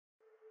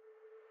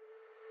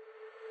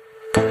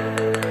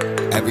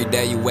Every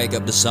day you wake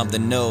up to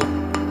something new,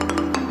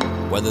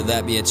 whether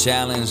that be a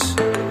challenge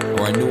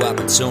or a new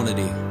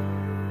opportunity.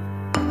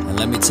 And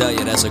let me tell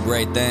you, that's a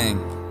great thing.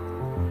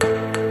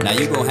 Now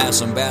you gon' have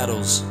some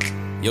battles,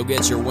 you'll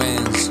get your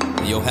wins,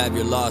 and you'll have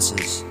your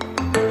losses.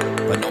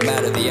 But no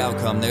matter the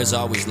outcome, there's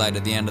always light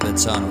at the end of the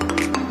tunnel.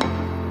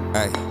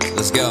 Alright,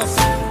 let's go.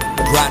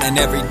 Grinding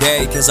every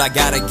day, cause I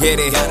gotta get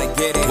it.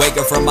 Wake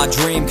up from my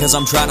dream, cause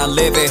I'm tryna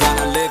live it.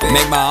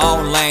 Make my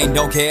own lane,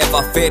 don't care if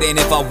I fit in.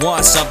 If I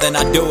want something,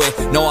 I do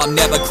it. No, I'm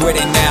never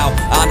quitting now.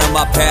 Honor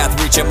my path,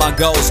 reaching my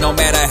goals, no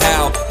matter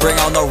how. Bring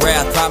on the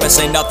wrath, promise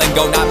ain't nothing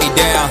gon' knock me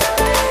down.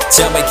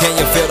 Tell me, can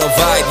you feel the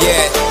vibe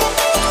yet?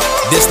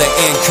 This the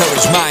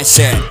Encourage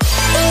Mindset.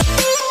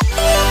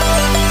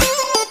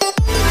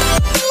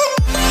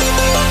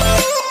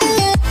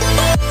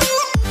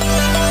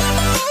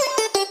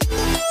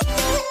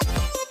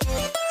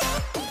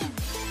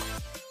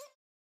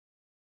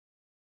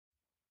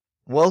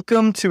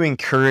 Welcome to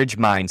Encourage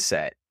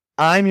Mindset.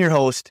 I'm your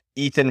host,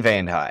 Ethan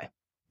Van High.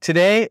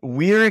 Today,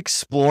 we're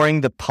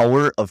exploring the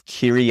power of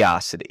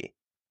curiosity.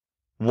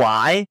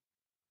 Why?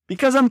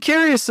 Because I'm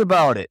curious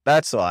about it.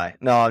 That's why.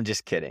 No, I'm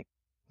just kidding.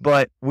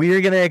 But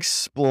we're going to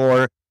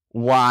explore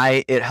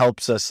why it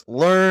helps us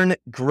learn,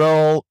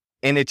 grow,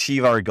 and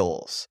achieve our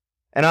goals.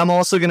 And I'm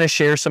also going to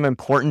share some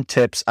important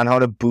tips on how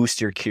to boost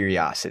your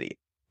curiosity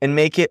and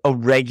make it a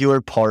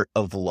regular part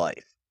of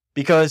life.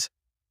 Because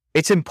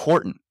it's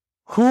important.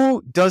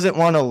 Who doesn't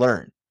want to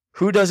learn?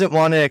 Who doesn't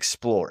want to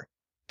explore?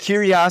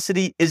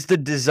 Curiosity is the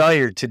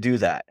desire to do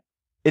that.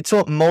 It's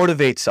what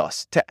motivates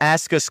us to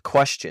ask us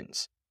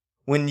questions.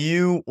 When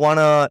you want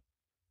to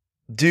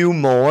do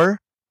more,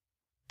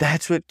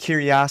 that's what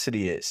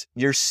curiosity is.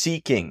 You're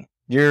seeking,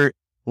 you're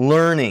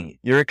learning,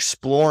 you're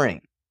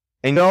exploring.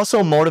 And it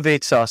also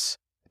motivates us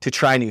to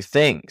try new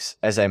things,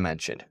 as I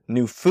mentioned.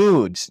 New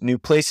foods, new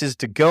places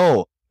to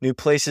go, new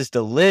places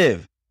to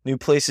live, new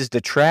places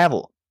to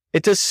travel.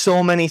 It does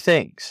so many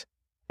things.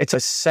 It's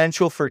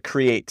essential for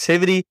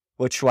creativity,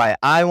 which is why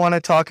I want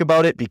to talk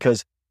about it,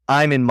 because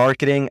I'm in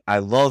marketing. I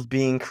love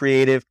being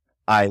creative.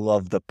 I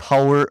love the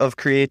power of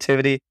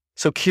creativity.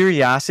 So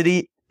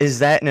curiosity is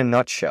that in a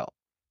nutshell.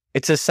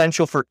 It's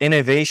essential for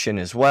innovation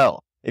as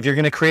well. If you're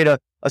going to create a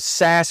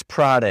SaaS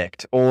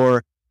product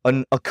or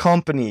a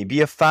company,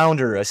 be a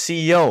founder, a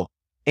CEO,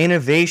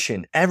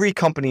 innovation, every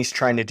company's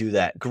trying to do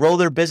that. Grow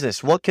their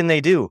business. What can they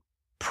do?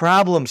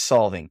 Problem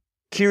solving.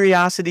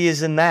 Curiosity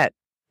is in that.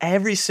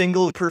 Every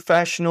single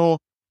professional,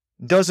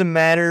 doesn't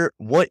matter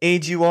what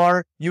age you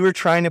are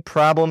trying to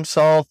problem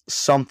solve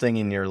something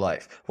in your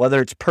life,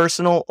 whether it's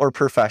personal or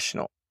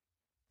professional.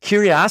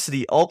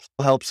 Curiosity also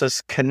helps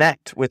us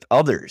connect with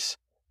others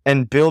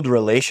and build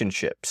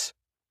relationships.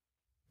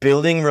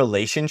 Building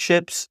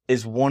relationships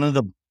is one of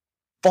the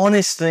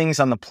funnest things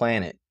on the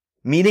planet.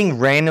 Meeting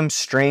random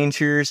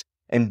strangers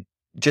and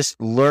just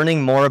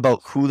learning more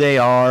about who they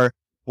are,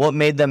 what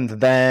made them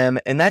them.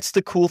 And that's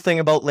the cool thing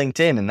about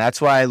LinkedIn. And that's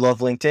why I love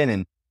LinkedIn.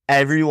 And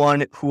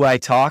everyone who I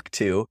talk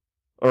to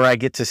or I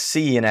get to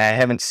see, and I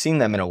haven't seen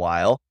them in a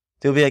while,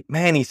 they'll be like,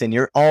 man, Ethan,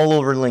 you're all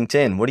over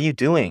LinkedIn. What are you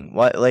doing?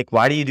 Why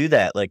do you do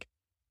that?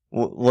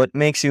 What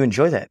makes you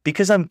enjoy that?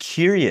 Because I'm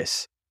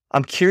curious.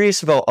 I'm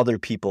curious about other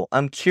people.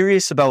 I'm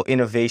curious about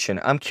innovation.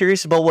 I'm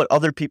curious about what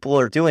other people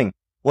are doing,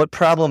 what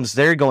problems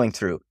they're going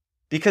through.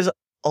 Because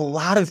a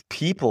lot of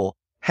people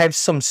have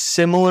some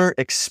similar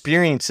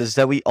experiences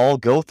that we all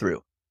go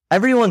through.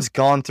 Everyone's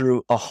gone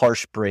through a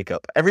harsh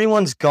breakup.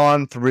 Everyone's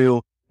gone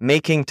through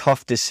making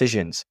tough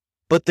decisions.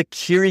 But the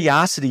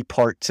curiosity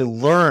part to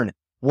learn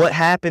what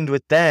happened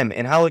with them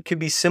and how it could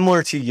be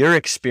similar to your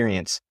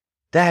experience,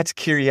 that's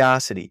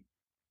curiosity.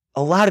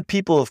 A lot of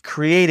people have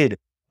created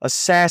a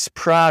SaaS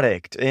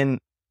product, and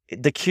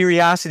the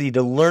curiosity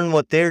to learn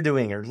what they're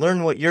doing or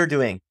learn what you're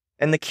doing,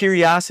 and the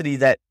curiosity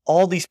that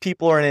all these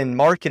people are in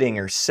marketing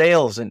or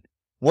sales and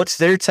what's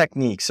their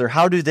techniques or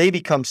how do they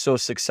become so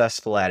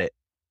successful at it?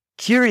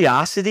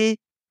 Curiosity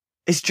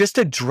is just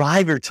a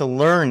driver to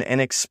learn and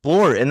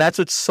explore. And that's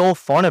what's so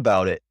fun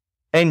about it.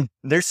 And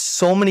there's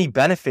so many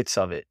benefits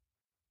of it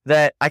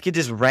that I could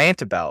just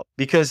rant about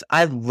because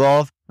I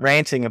love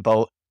ranting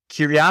about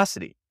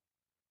curiosity.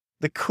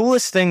 The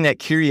coolest thing that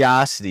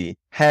curiosity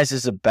has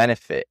as a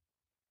benefit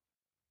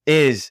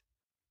is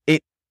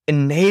it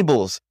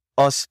enables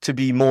us to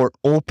be more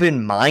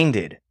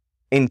open-minded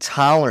and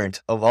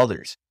tolerant of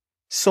others.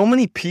 So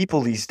many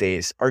people these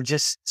days are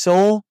just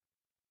so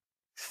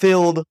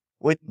filled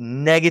with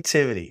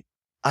negativity.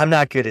 I'm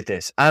not good at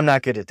this. I'm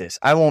not good at this.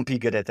 I won't be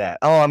good at that.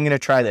 Oh, I'm going to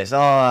try this.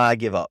 Oh, I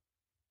give up.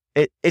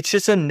 It's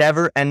just a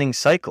never-ending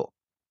cycle.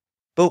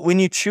 But when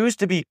you choose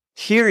to be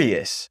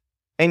curious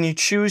and you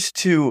choose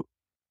to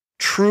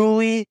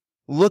truly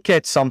look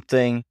at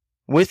something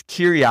with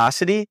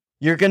curiosity,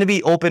 you're going to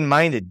be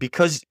open-minded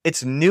because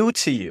it's new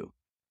to you.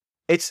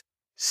 It's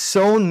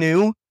so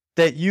new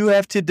that you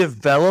have to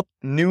develop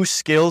new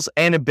skills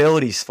and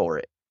abilities for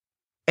it.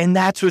 And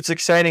that's what's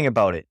exciting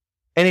about it.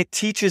 And it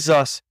teaches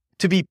us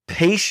to be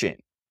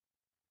patient.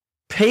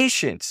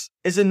 Patience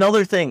is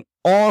another thing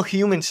all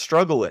humans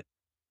struggle with.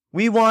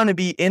 We want to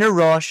be in a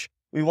rush.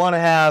 We want to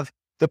have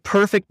the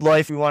perfect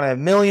life. We want to have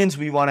millions.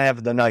 We want to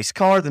have the nice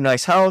car, the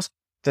nice house,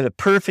 the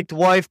perfect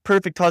wife,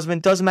 perfect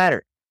husband. Doesn't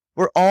matter.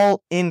 We're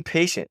all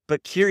impatient,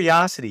 but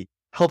curiosity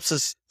helps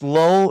us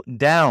slow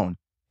down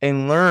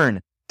and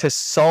learn to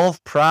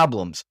solve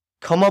problems,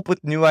 come up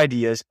with new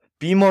ideas,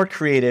 be more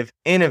creative,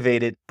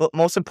 innovative, but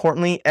most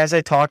importantly, as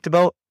I talked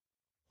about,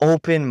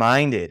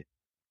 open-minded.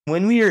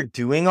 When we are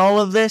doing all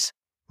of this,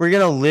 we're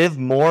going to live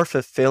more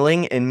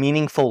fulfilling and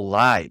meaningful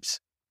lives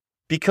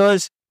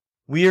because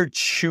we are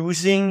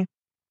choosing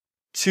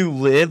to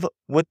live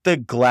with the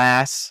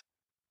glass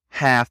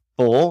half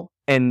full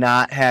and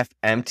not half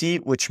empty,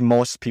 which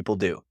most people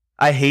do.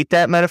 I hate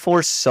that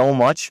metaphor so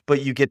much,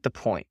 but you get the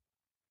point.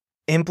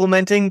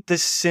 Implementing the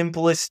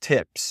simplest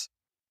tips.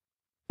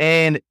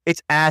 And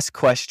it's ask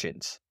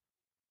questions.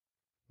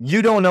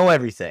 You don't know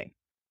everything.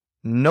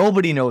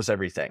 Nobody knows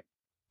everything.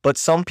 But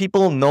some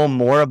people know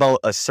more about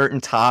a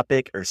certain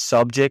topic or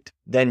subject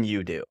than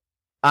you do.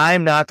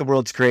 I'm not the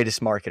world's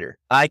greatest marketer.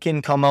 I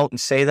can come out and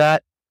say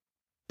that,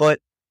 but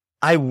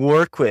I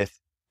work with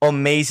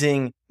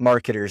amazing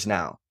marketers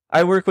now.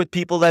 I work with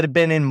people that have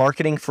been in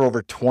marketing for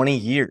over 20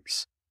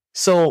 years.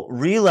 So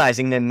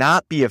realizing to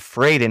not be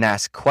afraid and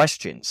ask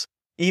questions,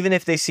 even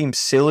if they seem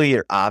silly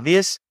or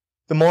obvious,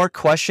 the more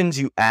questions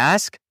you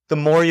ask, the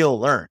more you'll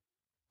learn.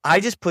 I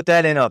just put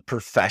that in a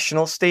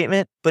professional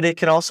statement, but it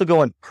can also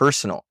go in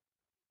personal.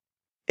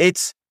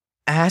 It's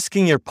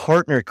asking your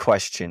partner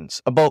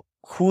questions about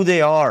who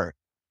they are,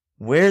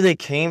 where they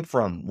came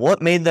from,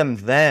 what made them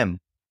them,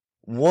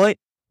 what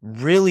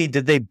really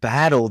did they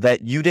battle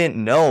that you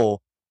didn't know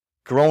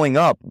growing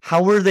up?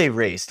 How were they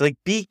raised? Like,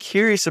 be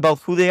curious about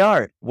who they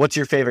are. What's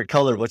your favorite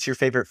color? What's your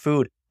favorite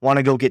food? Want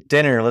to go get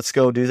dinner? Let's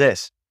go do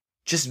this.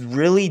 Just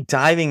really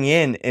diving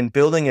in and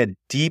building a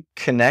deep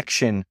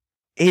connection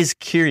is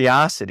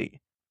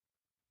curiosity.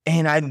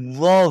 And I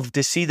love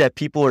to see that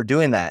people are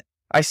doing that.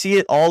 I see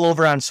it all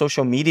over on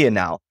social media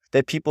now,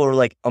 that people are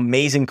like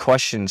amazing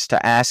questions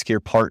to ask your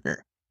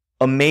partner.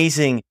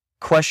 Amazing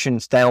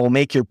questions that will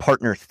make your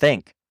partner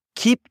think.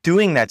 Keep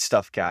doing that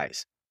stuff,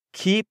 guys.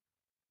 Keep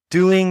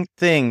doing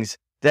things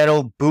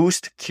that'll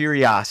boost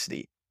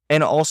curiosity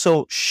and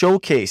also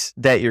showcase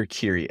that you're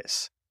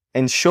curious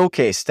and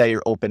showcase that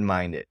you're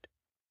open-minded.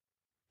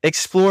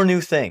 Explore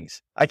new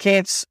things. I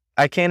can't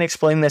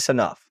explain this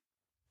enough.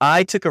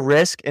 I took a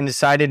risk and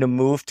decided to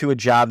move to a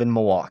job in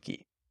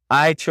Milwaukee.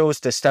 I chose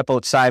to step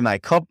outside my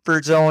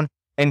comfort zone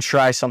and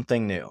try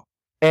something new.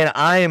 And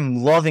I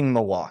am loving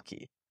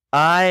Milwaukee.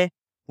 I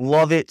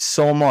love it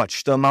so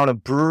much. The amount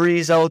of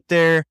breweries out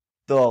there,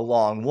 the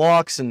long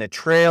walks and the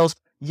trails.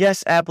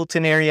 Yes,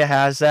 Appleton area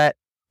has that,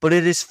 but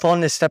it is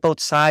fun to step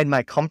outside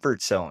my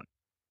comfort zone.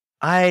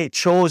 I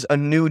chose a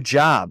new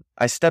job.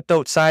 I stepped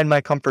outside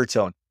my comfort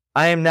zone.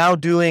 I am now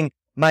doing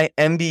my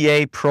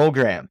MBA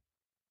program.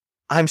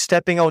 I'm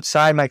stepping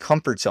outside my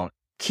comfort zone.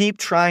 Keep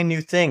trying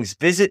new things,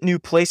 visit new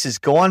places,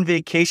 go on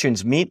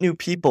vacations, meet new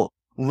people,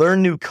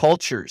 learn new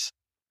cultures.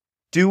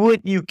 Do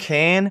what you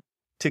can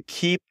to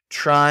keep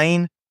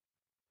trying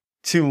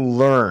to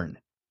learn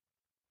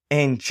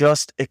and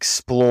just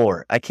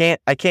explore. I can't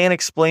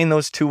explain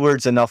those two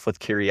words enough with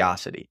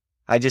curiosity.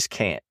 I just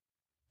can't.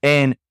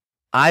 And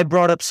I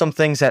brought up some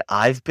things that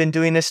I've been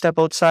doing to step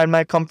outside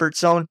my comfort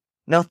zone.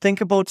 Now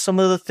think about some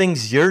of the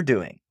things you're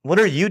doing. What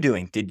are you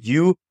doing? Did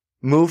you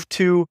move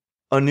to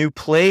a new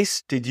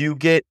place? Did you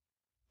get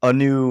a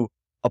new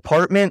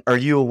apartment? Are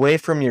you away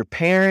from your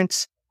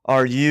parents?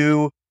 Are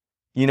you,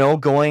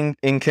 going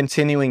and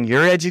continuing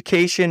your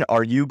education?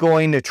 Are you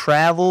going to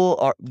travel?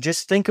 Or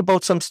just think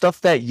about some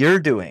stuff that you're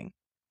doing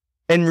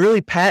and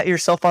really pat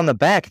yourself on the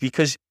back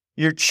because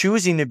you're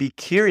choosing to be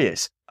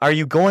curious. Are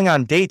you going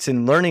on dates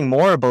and learning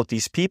more about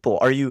these people?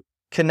 Are you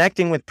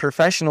connecting with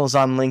professionals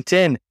on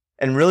LinkedIn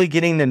and really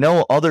getting to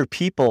know other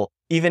people,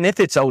 even if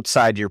it's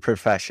outside your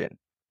profession?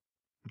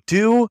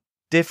 Do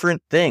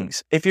different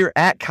things. If you're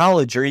at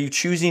college, are you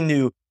choosing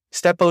to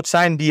step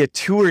outside and be a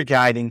tour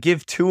guide and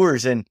give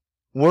tours and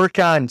work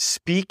on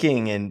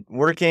speaking and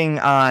working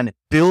on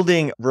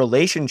building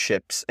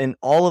relationships and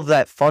all of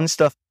that fun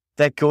stuff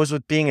that goes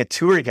with being a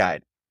tour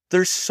guide?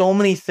 There's so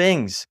many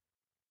things,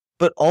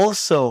 but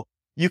also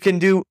you can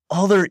do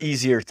other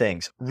easier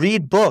things.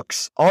 Read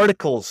books,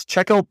 articles,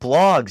 check out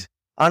blogs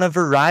on a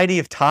variety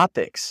of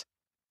topics.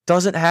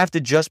 Doesn't have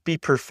to just be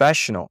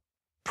professional,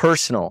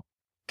 personal.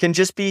 Can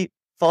just be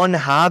fun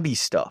hobby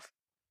stuff.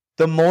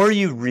 The more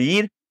you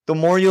read, the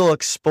more you'll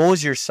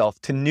expose yourself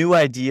to new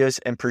ideas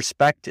and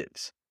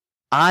perspectives.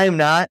 I'm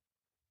not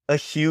a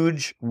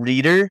huge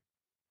reader,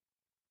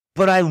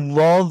 but I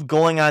love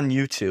going on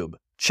YouTube,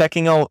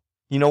 checking out,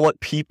 what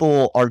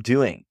people are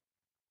doing.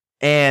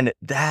 And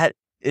that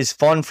is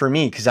fun for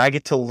me because I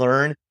get to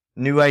learn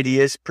new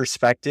ideas,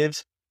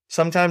 perspectives.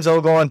 Sometimes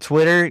I'll go on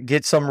Twitter,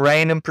 get some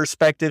random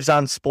perspectives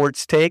on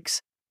sports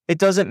takes. It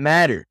doesn't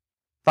matter.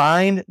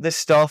 Find the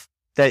stuff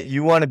that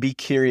you want to be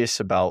curious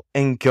about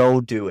and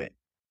go do it.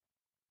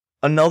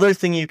 Another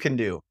thing you can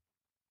do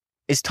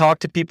is talk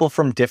to people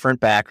from different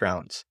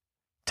backgrounds.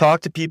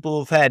 Talk to people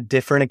who've had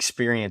different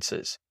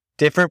experiences,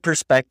 different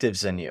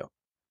perspectives than you.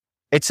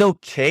 It's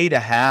okay to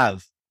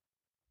have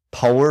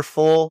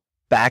powerful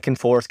back and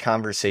forth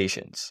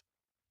conversations.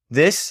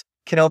 This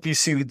can help you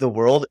see the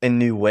world in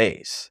new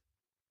ways.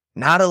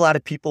 Not a lot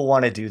of people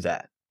want to do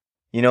that.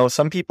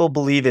 Some people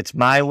believe it's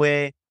my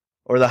way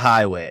or the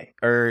highway,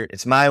 or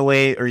it's my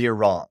way or you're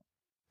wrong.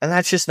 And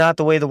that's just not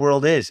the way the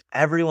world is.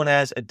 Everyone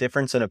has a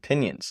difference in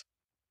opinions.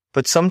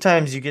 But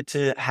sometimes you get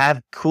to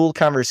have cool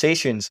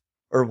conversations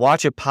or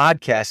watch a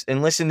podcast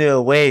and listen to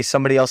a way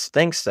somebody else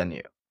thinks than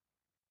you.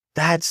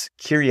 That's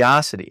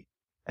curiosity.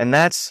 And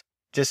that's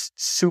just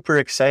super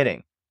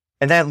exciting.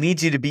 And that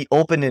leads you to be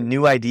open to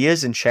new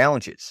ideas and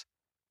challenges.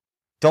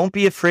 Don't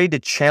be afraid to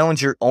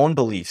challenge your own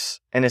beliefs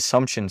and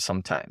assumptions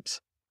sometimes.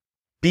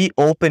 Be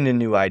open to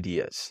new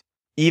ideas,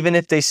 even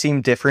if they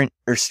seem different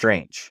or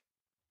strange.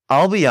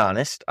 I'll be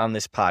honest on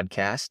this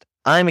podcast,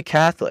 I'm a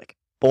Catholic,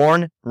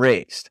 born,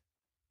 raised.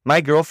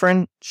 My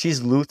girlfriend,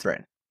 she's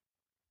Lutheran.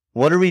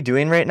 What are we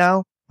doing right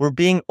now? We're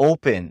being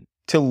open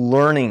to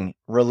learning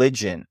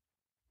religion.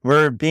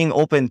 We're being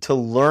open to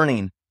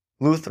learning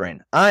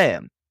Lutheran. I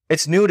am.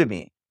 It's new to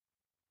me.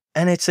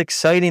 And it's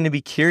exciting to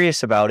be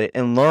curious about it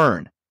and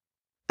learn.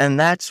 And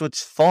that's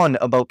what's fun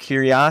about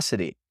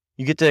curiosity.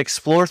 You get to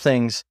explore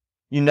things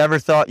you never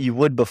thought you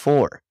would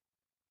before.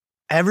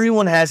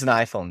 Everyone has an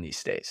iPhone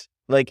these days.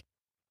 Like,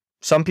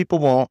 some people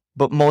won't,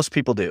 but most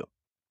people do.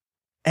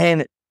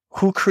 And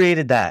who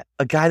created that?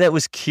 A guy that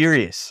was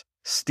curious.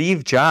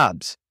 Steve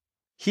Jobs.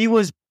 He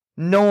was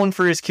known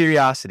for his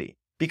curiosity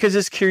because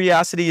his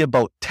curiosity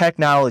about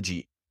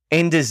technology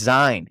and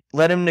design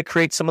led him to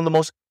create some of the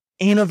most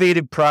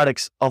innovative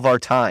products of our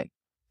time,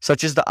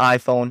 such as the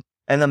iPhone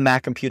and the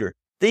Mac computer.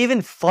 They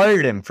even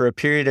fired him for a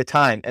period of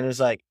time and it was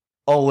like,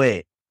 oh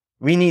wait,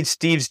 we need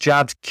Steve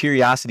Jobs'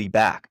 curiosity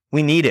back.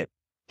 We need it.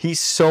 He's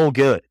so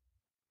good.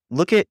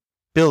 Look at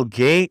Bill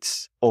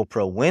Gates,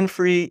 Oprah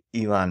Winfrey,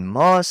 Elon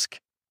Musk,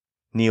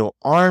 Neil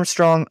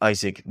Armstrong,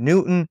 Isaac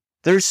Newton.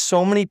 There's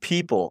so many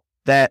people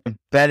that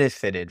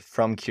benefited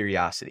from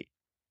curiosity.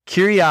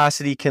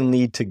 Curiosity can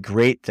lead to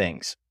great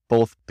things,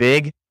 both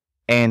big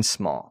and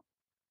small.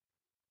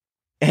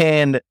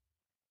 And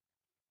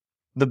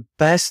the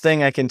best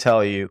thing I can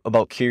tell you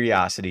about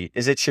curiosity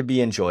is it should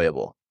be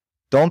enjoyable.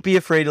 Don't be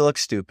afraid to look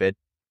stupid.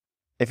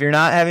 If you're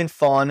not having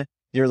fun,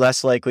 you're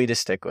less likely to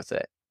stick with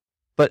it.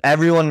 But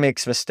everyone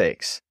makes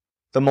mistakes.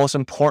 The most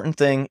important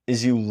thing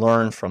is you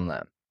learn from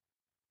them.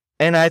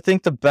 And I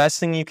think the best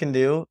thing you can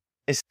do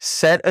is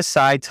set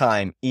aside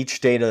time each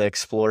day to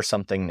explore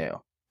something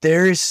new.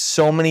 There is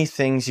so many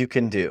things you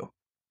can do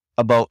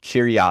about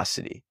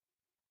curiosity.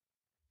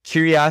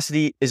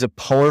 Curiosity is a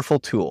powerful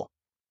tool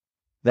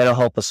that'll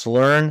help us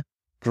learn,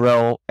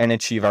 grow, and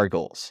achieve our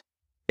goals.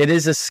 It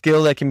is a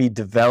skill that can be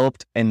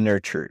developed and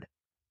nurtured.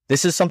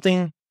 This is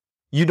something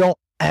you don't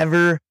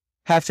ever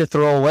have to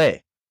throw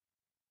away.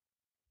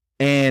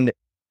 And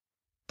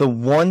the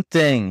one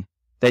thing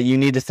that you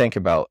need to think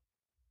about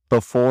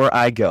before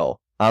I go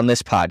on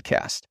this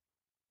podcast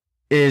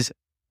is,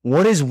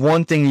 what is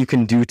one thing you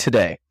can do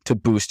today to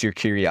boost your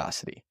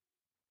curiosity?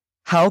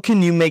 How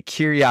can you make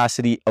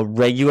curiosity a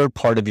regular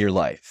part of your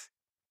life?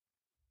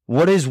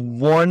 What is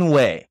one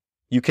way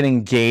you can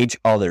engage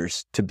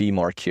others to be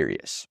more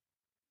curious?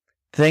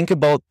 Think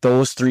about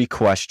those 3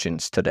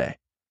 questions today.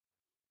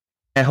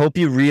 I hope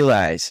you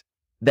realize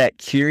that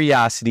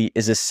curiosity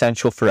is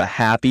essential for a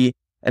happy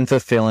and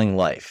fulfilling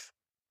life.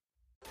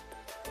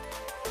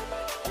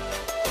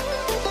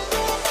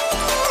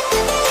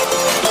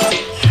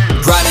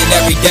 Grinding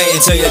every day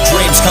until your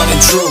dreams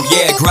coming true.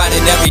 Yeah,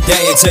 grinding every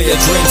day until your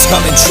dreams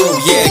coming true.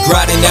 Yeah,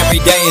 grinding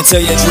every day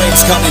until your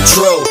dreams coming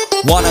true.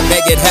 Wanna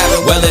make it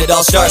happen? Well, it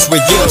all starts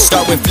with you.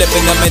 Start with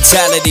flipping the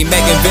mentality,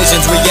 making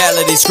visions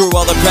reality. Screw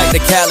all the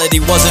practicality,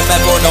 wasn't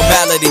meant for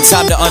normality.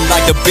 Time to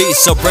unlock the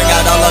beast, so bring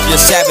out all of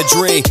your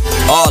savagery.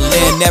 All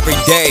in every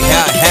day,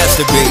 how it has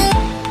to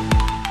be.